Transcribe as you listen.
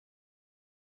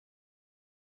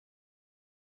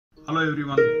Hello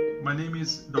everyone, my name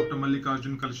is Dr.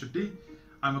 Mallikarjun Kalashetty.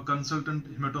 I'm a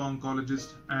consultant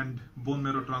hemato-oncologist and bone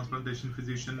marrow transplantation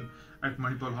physician at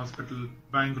Manipal Hospital,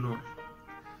 Bangalore.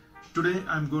 Today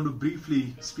I'm going to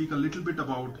briefly speak a little bit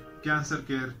about cancer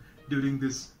care during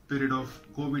this period of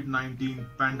COVID-19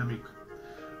 pandemic.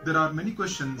 There are many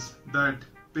questions that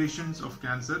patients of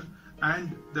cancer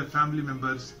and their family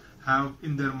members have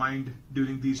in their mind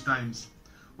during these times.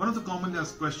 One of the commonly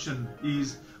asked questions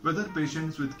is whether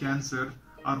patients with cancer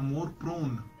are more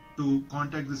prone to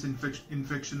contract this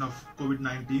infection of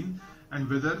COVID-19 and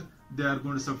whether they are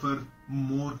going to suffer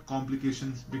more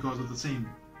complications because of the same.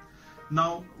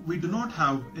 Now, we do not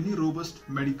have any robust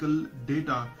medical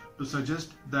data to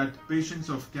suggest that patients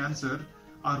of cancer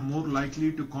are more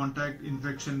likely to contract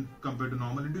infection compared to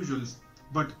normal individuals,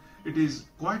 but it is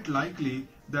quite likely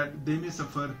that they may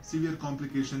suffer severe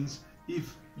complications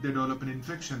if they develop an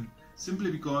infection,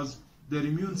 simply because their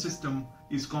immune system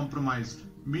is compromised,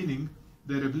 meaning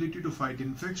their ability to fight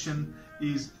infection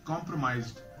is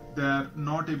compromised. They are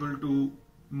not able to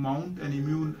mount an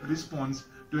immune response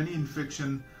to any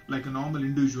infection like a normal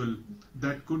individual.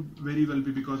 That could very well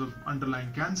be because of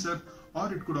underlying cancer,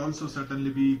 or it could also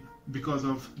certainly be because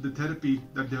of the therapy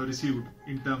that they have received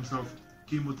in terms of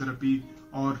chemotherapy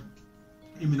or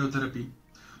immunotherapy.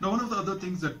 Now, one of the other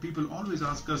things that people always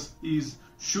ask us is,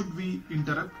 should we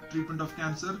interrupt treatment of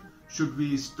cancer? Should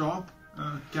we stop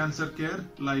cancer care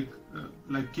like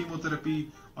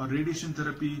chemotherapy or radiation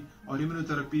therapy or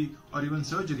immunotherapy or even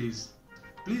surgeries?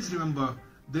 Please remember,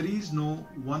 there is no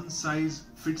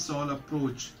one-size-fits-all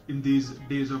approach in these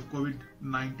days of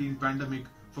COVID-19 pandemic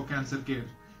for cancer care.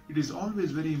 It is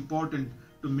always very important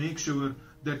to make sure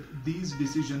that these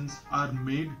decisions are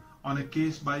made on a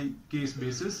case-by-case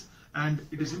basis, and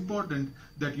it is important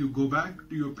that you go back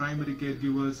to your primary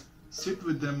caregivers, sit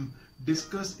with them,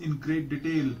 discuss in great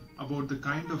detail about the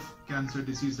kind of cancer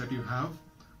disease that you have,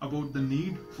 about the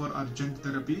need for urgent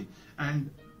therapy, and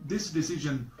this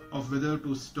decision of whether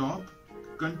to stop,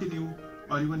 continue,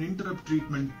 or even interrupt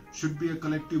treatment should be a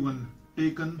collective one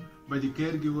taken by the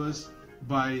caregivers,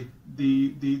 by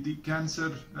the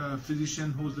cancer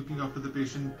physician who is looking after the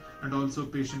patient, and also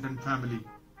patient and family.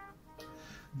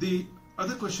 The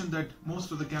other question that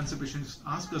most of the cancer patients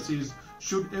ask us is,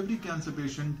 should every cancer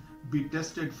patient be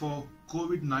tested for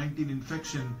COVID-19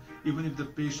 infection even if the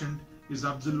patient is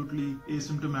absolutely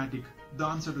asymptomatic? The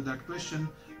answer to that question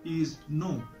is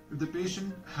no. If the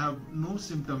patient have no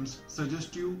symptoms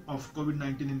suggestive of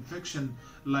COVID-19 infection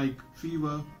like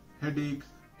fever, headache,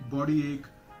 body ache,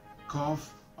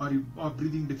 cough, or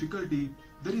breathing difficulty,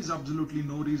 there is absolutely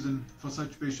no reason for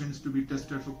such patients to be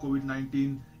tested for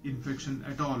COVID-19 infection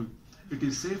at all. It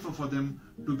is safer for them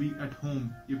to be at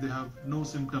home if they have no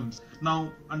symptoms. Now,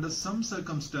 under some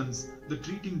circumstance, the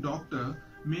treating doctor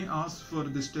may ask for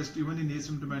this test even in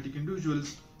asymptomatic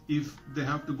individuals if they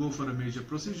have to go for a major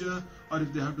procedure or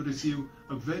if they have to receive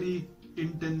a very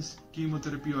intense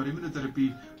chemotherapy or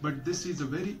immunotherapy, but this is a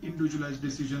very individualized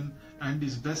decision and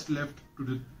is best left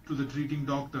to the treating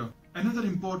doctor. Another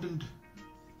important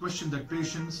question that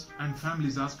patients and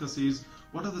families ask us is,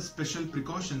 what are the special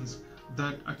precautions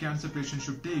that a cancer patient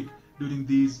should take during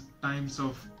these times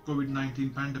of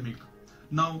COVID-19 pandemic?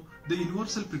 Now, the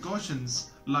universal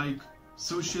precautions like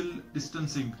social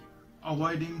distancing,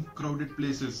 avoiding crowded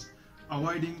places,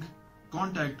 avoiding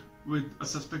contact with a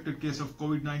suspected case of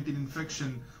COVID-19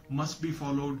 infection must be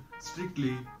followed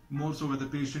strictly, more so by the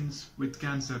patients with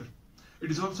cancer.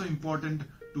 It is also important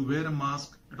to wear a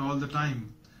mask at all the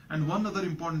time. And one other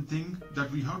important thing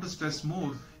that we have to stress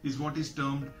more is what is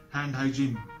termed hand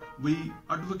hygiene. We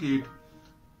advocate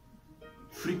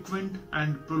frequent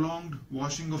and prolonged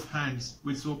washing of hands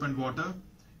with soap and water,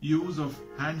 use of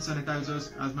hand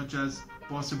sanitizers as much as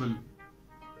possible.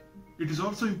 It is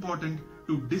also important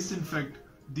to disinfect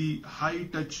the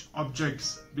high-touch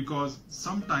objects because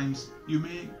sometimes you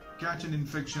may catch an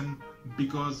infection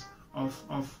because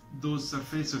of those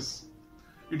surfaces.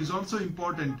 It is also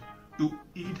important to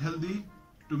eat healthy,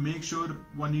 to make sure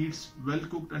one eats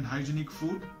well-cooked and hygienic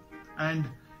food, and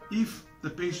if the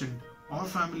patient or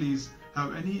families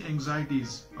have any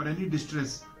anxieties or any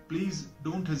distress, please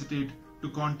don't hesitate to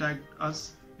contact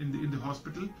us in the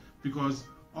hospital, because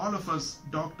all of us,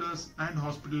 doctors and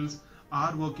hospitals,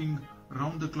 are working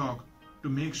round the clock to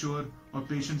make sure our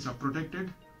patients are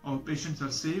protected, our patients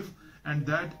are safe, and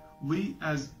that we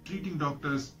as treating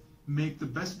doctors make the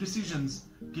best decisions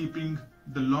keeping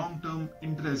the long-term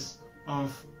interests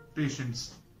of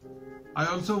patients. I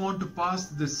also want to pass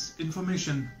this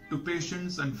information to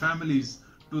patients and families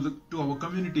to our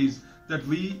communities that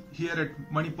we here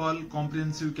at Manipal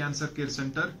Comprehensive Cancer Care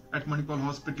Center at Manipal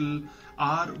Hospital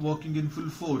are working in full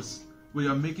force. We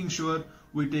are making sure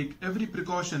we take every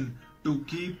precaution to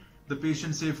keep the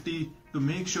patient safety, to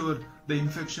make sure the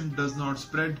infection does not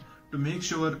spread, to make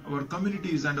sure our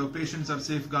communities and our patients are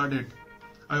safeguarded.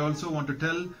 I also want to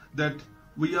tell that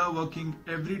we are working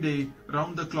every day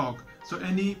round the clock. So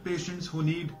any patients who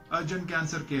need urgent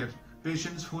cancer care,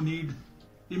 patients who need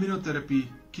immunotherapy,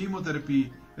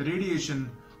 chemotherapy, radiation,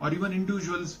 or even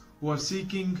individuals who are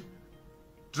seeking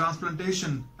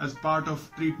transplantation as part of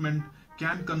treatment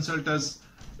can consult us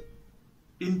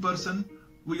in person.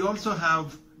 We also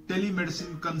have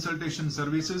telemedicine consultation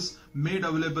services made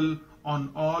available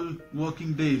on all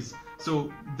working days.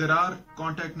 So there are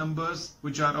contact numbers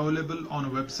which are available on a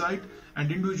website,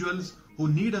 and individuals who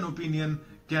need an opinion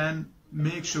can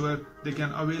make sure they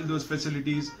can avail those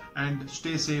facilities and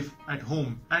stay safe at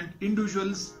home. And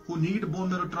individuals who need bone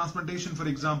marrow transplantation, for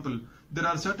example, there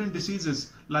are certain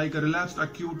diseases like a relapsed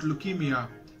acute leukemia,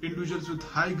 individuals with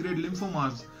high-grade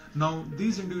lymphomas. Now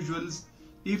these individuals,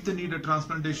 if they need a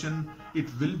transplantation, it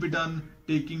will be done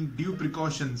taking due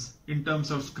precautions in terms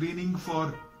of screening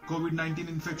for COVID-19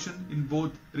 infection in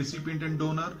both recipient and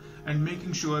donor, and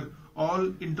making sure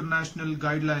all international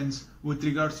guidelines with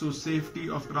regards to safety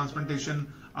of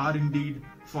transplantation are indeed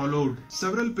followed.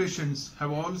 Several patients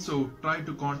have also tried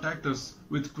to contact us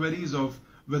with queries of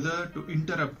whether to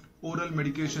interrupt oral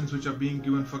medications which are being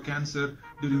given for cancer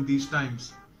during these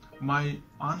times. My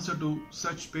answer to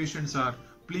such patients are,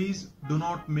 please do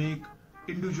not make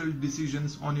individual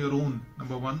decisions on your own,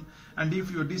 number one. And if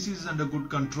your disease is under good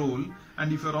control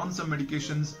and if you're on some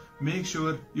medications, make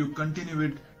sure you continue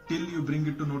it till you bring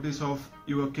it to notice of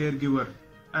your caregiver,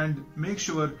 and make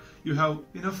sure you have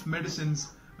enough medicines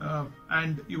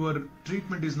and your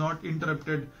treatment is not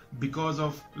interrupted because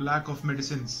of lack of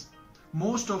medicines.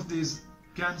 Most of these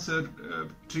cancer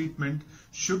treatment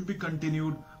should be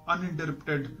continued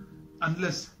uninterrupted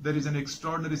unless there is an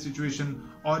extraordinary situation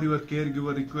or your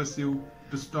caregiver requests you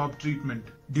to stop treatment.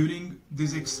 During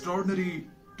these extraordinary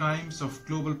times of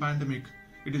global pandemic,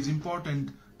 it is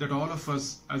important that all of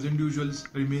us as individuals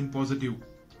remain positive.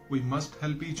 We must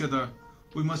help each other.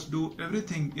 We must do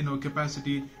everything in our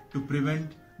capacity to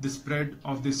prevent the spread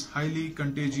of this highly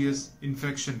contagious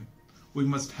infection. We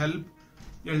must help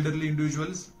elderly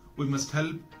individuals. We must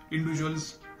help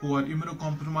individuals who are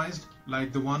immunocompromised,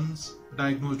 like the ones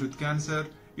diagnosed with cancer,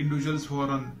 individuals who are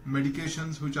on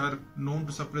medications which are known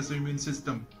to suppress the immune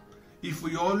system. If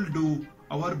we all do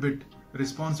our bit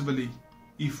responsibly,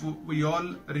 if we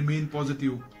all remain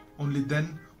positive, only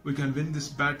then we can win this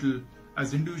battle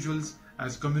as individuals,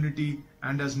 as community,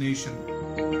 and as nation.